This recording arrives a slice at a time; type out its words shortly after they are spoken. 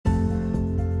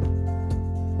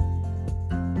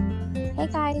Hey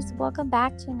guys, welcome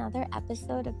back to another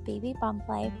episode of Baby Bump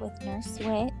Life with Nurse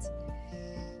Wit.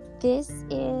 This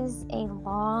is a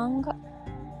long-awaited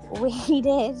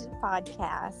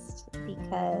podcast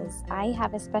because I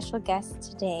have a special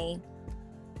guest today,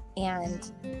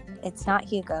 and it's not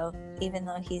Hugo, even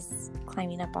though he's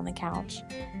climbing up on the couch.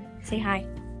 Say hi.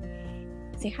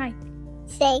 Say hi.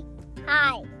 Say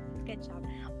hi. Good job.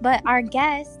 But our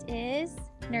guest is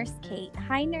Nurse Kate.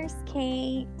 Hi, Nurse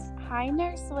Kate. Hi,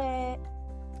 Nurse Wit.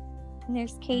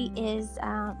 Nurse Kate is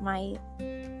my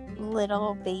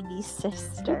little baby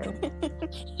sister.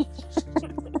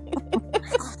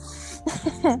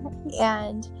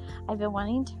 And I've been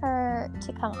wanting her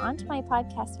to come onto my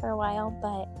podcast for a while,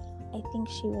 but I think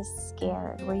she was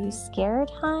scared. Were you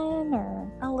scared, hon?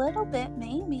 Or A little bit,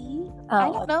 maybe. Oh,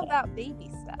 I don't know okay. about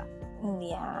baby stuff.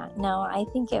 Yeah, no, I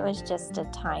think it was just a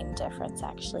time difference,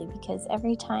 actually, because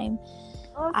every time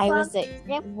I was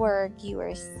at work, you were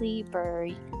asleep, or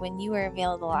when you were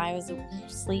available, I was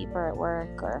asleep or at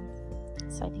work, or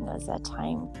so I think it was a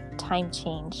time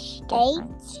change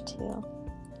difference too.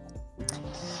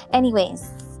 Anyways,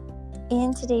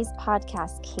 in today's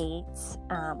podcast, Kate,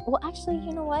 well, actually,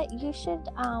 you know what? You should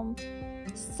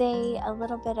say a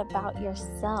little bit about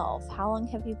yourself. How long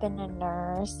have you been a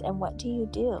nurse, and what do you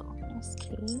do, Nurse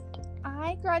Kate?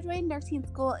 I graduated nursing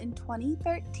school in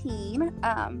 2013,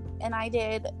 and I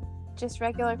did just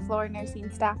regular floor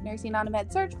nursing, staff nursing on a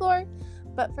med-surg floor.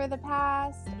 But for the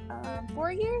past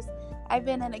 4 years, I've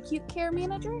been an acute care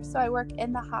manager, so I work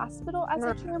in the hospital as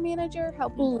a care manager,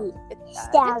 helping with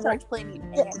discharge planning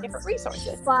and different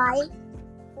resources. 5,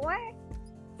 4.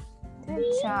 Good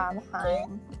job,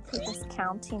 hon. You're just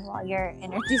counting while you're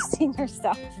introducing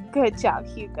yourself. Good job,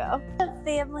 Hugo.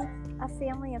 A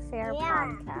family affair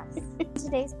podcast. In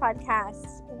today's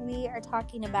podcast, we are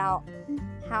talking about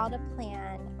how to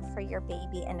plan for your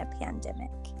baby in a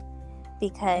pandemic,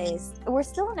 because we're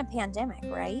still in a pandemic,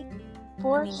 right?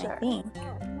 For I sure. think.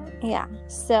 Yeah.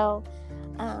 So,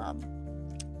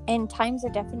 and times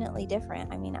are definitely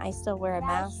different. I mean, I still wear a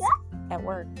mask at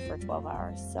work for 12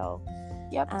 hours. So,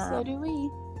 Yep, so do we.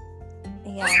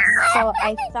 yeah. So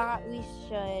I thought we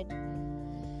should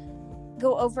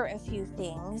go over a few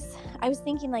things. I was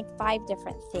thinking like 5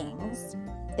 different things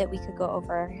that we could go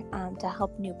over to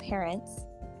help new parents.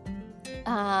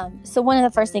 So one of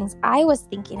the first things I was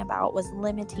thinking about was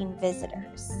limiting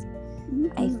visitors.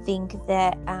 I think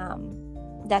that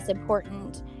that's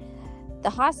important. The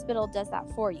hospital does that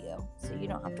for you, so you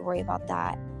don't have to worry about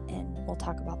that. And we'll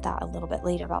talk about that a little bit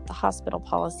later about the hospital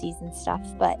policies and stuff.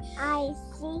 But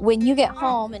when you get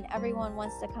home and everyone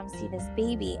wants to come see this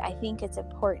baby, I think it's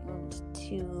important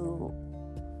to,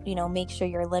 make sure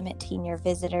you're limiting your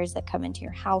visitors that come into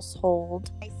your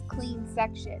household. Nice clean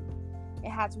section.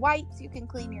 It has wipes. You can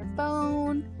clean your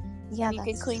phone. Yeah, You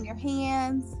can clean your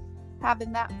hands.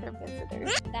 Having that for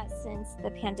visitors. that since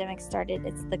the pandemic started,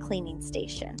 it's the cleaning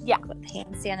station. Yeah. With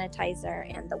hand sanitizer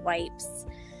and the wipes.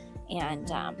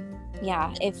 And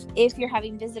if you're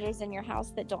having visitors in your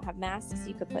house that don't have masks,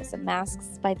 you could put some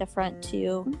masks by the front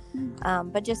too.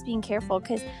 But just being careful,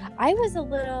 because I was a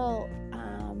little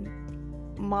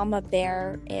mama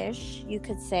bear-ish, you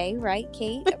could say, right,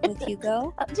 Kate, with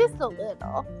Hugo? Just a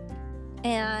little.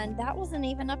 And that wasn't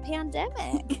even a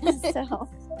pandemic. So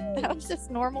that was just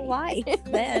normal life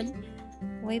then,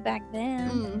 way back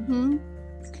then.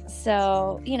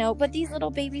 So, but these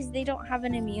little babies, they don't have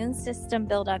an immune system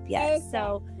built up yet.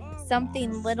 So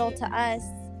something little to us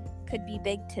could be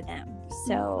big to them.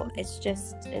 So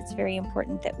it's very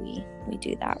important that we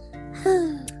do that.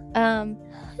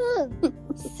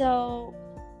 So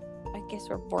I guess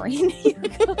we're boring you.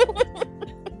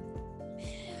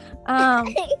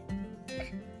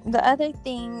 The other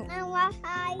thing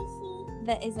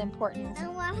that is important.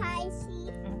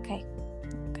 Okay.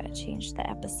 Gotta change the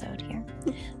episode here.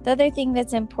 The other thing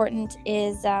that's important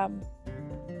is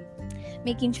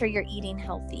making sure you're eating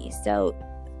healthy. So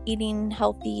eating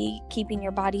healthy, keeping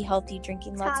your body healthy,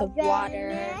 drinking lots of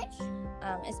water,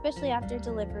 especially after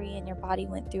delivery and your body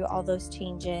went through all those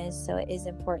changes. So it is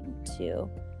important to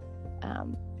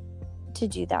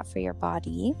do that for your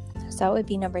body. So that would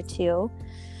be number 2.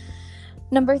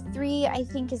 Number 3, I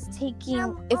think, is if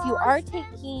you are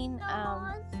taking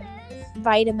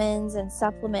vitamins and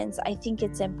supplements, I think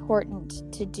it's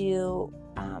important to do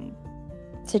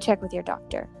to check with your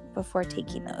doctor before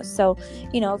taking those. So,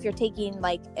 if you're taking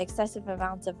like excessive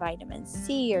amounts of vitamin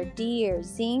C or D or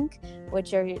zinc,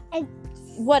 which are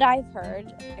what I've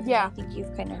heard. I think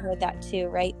you've kind of heard that too,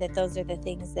 right? That those are the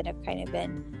things that have kind of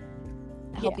been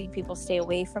helping people stay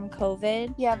away from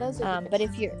COVID. Yeah, those are but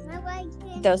if you're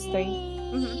those 3.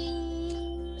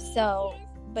 So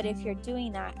but if you're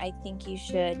doing that, I think you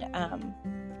should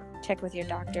check with your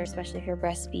doctor, especially if you're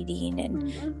breastfeeding,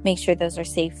 and make sure those are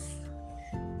safe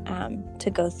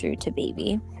to go through to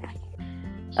baby.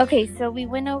 Okay, so we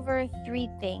went over 3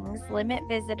 things: limit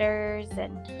visitors,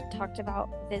 and talked about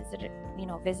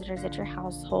visitors at your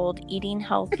household, eating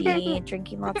healthy,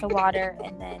 drinking lots of water,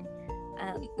 and then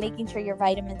making sure your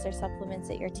vitamins or supplements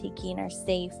that you're taking are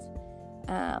safe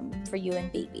for you and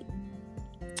baby.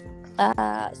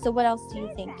 So what else do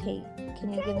you think, Kate?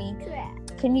 Can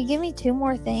you give me 2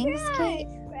 more things, Kate?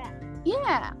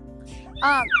 Yeah.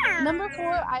 Number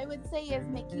 4, I would say, is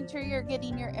making sure you're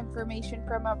getting your information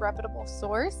from a reputable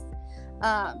source,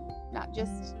 not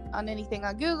just on anything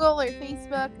on Google or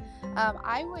Facebook.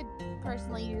 I would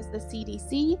personally use the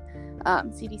CDC,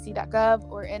 cdc.gov,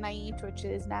 or NIH, which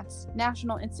is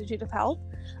National Institute of Health.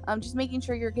 Just making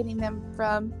sure you're getting them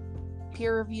from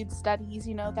peer-reviewed studies.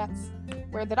 That's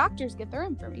where the doctors get their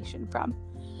information from.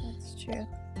 That's true.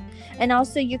 And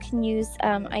also you can use,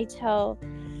 I tell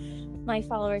my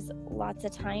followers lots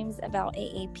of times about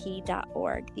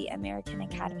AAP.org, the American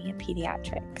Academy of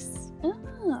Pediatrics.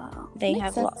 Oh, they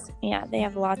have lots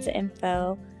of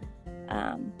info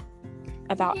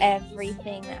about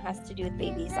everything that has to do with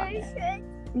babies on there.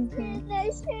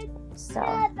 So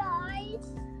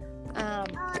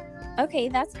okay,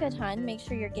 that's good, hon. Make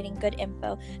sure you're getting good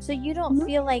info, so you don't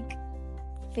feel like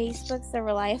Facebook's a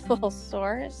reliable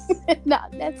source.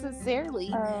 Not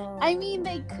necessarily. I mean,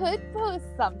 they could post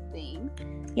something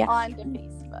onto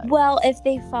Facebook. Well, if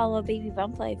they follow Baby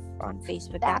Bump Life on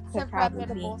Facebook, that's that could a probably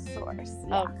reputable be source.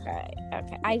 Yeah.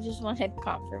 Okay. I just wanted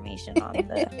confirmation on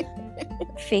the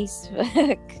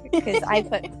Facebook because I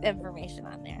put information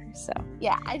on there. So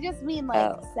yeah, I just mean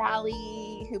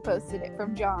Sally, who posted it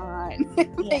from John.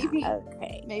 maybe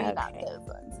not those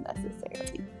ones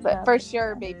necessarily, but for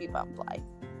sure, Baby Bump Life.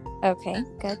 Okay,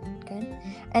 good.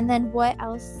 And then what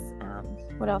else?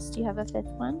 What else? Do you have a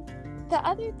 5th one? The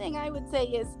other thing I would say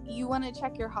is you want to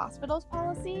check your hospital's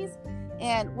policies,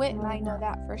 and Whit and I know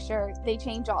that for sure. They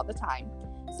change all the time.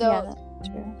 So that's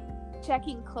true.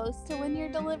 Checking close to when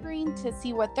you're delivering to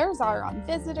see what theirs are on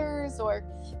visitors, or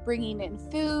bringing in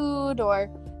food, or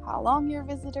how long your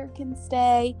visitor can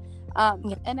stay.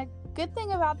 And a good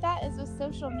thing about that is with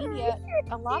social media,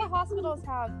 a lot of hospitals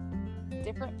have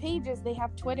different pages. They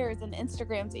have Twitters and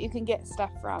Instagrams that you can get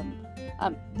stuff from.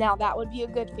 Now that would be a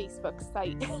good Facebook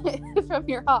site from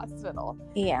your hospital.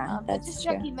 Yeah, that's just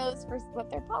true. checking those for what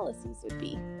their policies would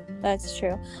be. That's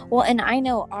true. Well, and I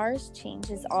know ours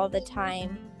changes all the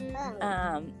time.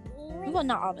 Well,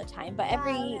 not all the time, but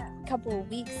every couple of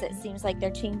weeks it seems like they're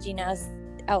changing out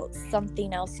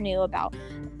something else new about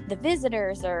the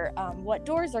visitors, or what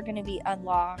doors are going to be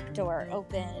unlocked or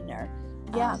open, or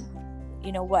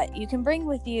what you can bring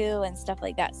with you and stuff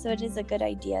like that. So it is a good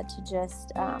idea to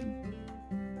just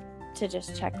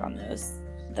check on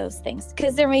those things,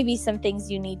 because there may be some things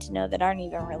you need to know that aren't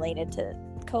even related to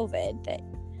COVID that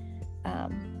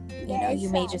you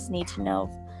may just need to know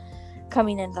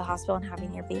coming into the hospital and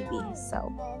having your baby.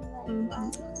 So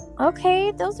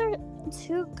okay, those are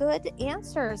 2 good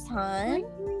answers, hon.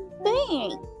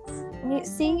 Thanks.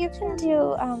 You can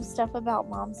do stuff about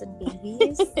moms and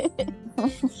babies.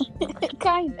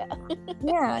 Kinda.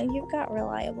 Yeah, you've got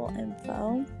reliable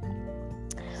info.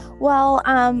 Well,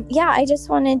 I just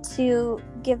wanted to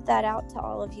give that out to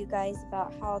all of you guys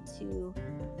about how to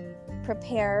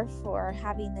prepare for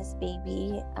having this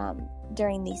baby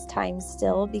during these times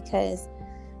still, because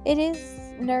it is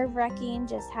nerve-wracking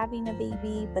just having a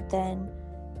baby, but then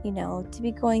to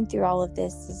be going through all of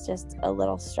this is just a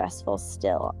little stressful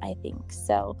still, I think.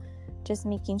 So just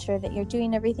making sure that you're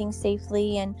doing everything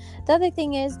safely. And the other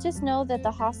thing is, just know that the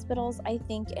hospitals, I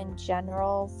think in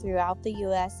general, throughout the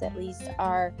U.S. at least,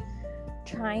 are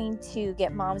trying to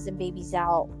get moms and babies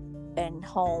out and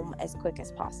home as quick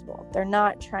as possible. They're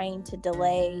not trying to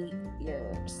delay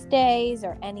your stays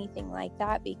or anything like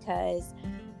that, because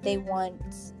they want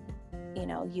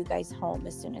you guys home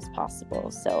as soon as possible.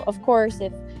 So of course,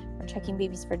 if we're checking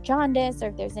babies for jaundice, or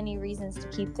if there's any reasons to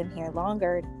keep them here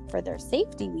longer for their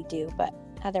safety, we do, but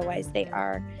otherwise they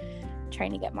are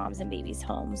trying to get moms and babies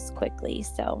homes quickly.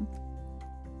 So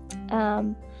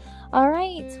all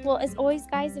right, well, as always,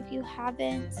 guys, if you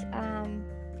haven't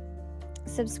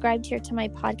subscribed here to my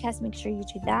podcast, make sure you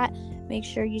do that. Make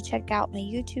sure you check out my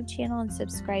YouTube channel and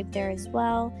subscribe there as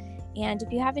well. And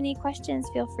if you have any questions,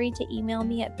 feel free to email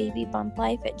me at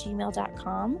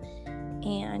babybumplife@gmail.com.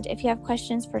 And if you have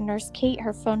questions for Nurse Kate,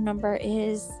 her phone number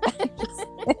is...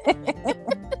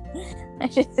 I'm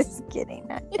just kidding.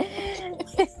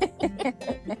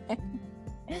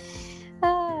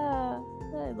 Oh,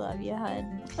 I love you,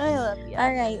 hon. I love you.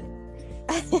 All right.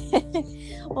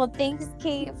 Well, thanks,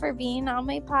 Kate, for being on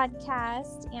my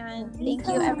podcast. And thank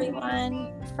you,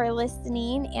 everyone, for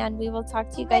listening. And we will talk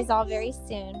to you guys all very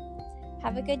soon.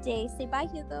 Have a good day. Say bye,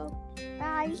 Hugo.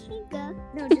 Bye, Hugo.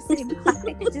 No, just say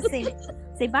bye. Just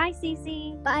say bye,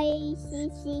 Cece. Bye,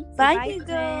 Cece. Bye, Hugo.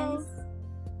 Friends.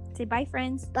 Say bye,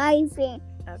 friends. Bye, friends.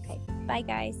 Okay. Bye,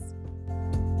 guys.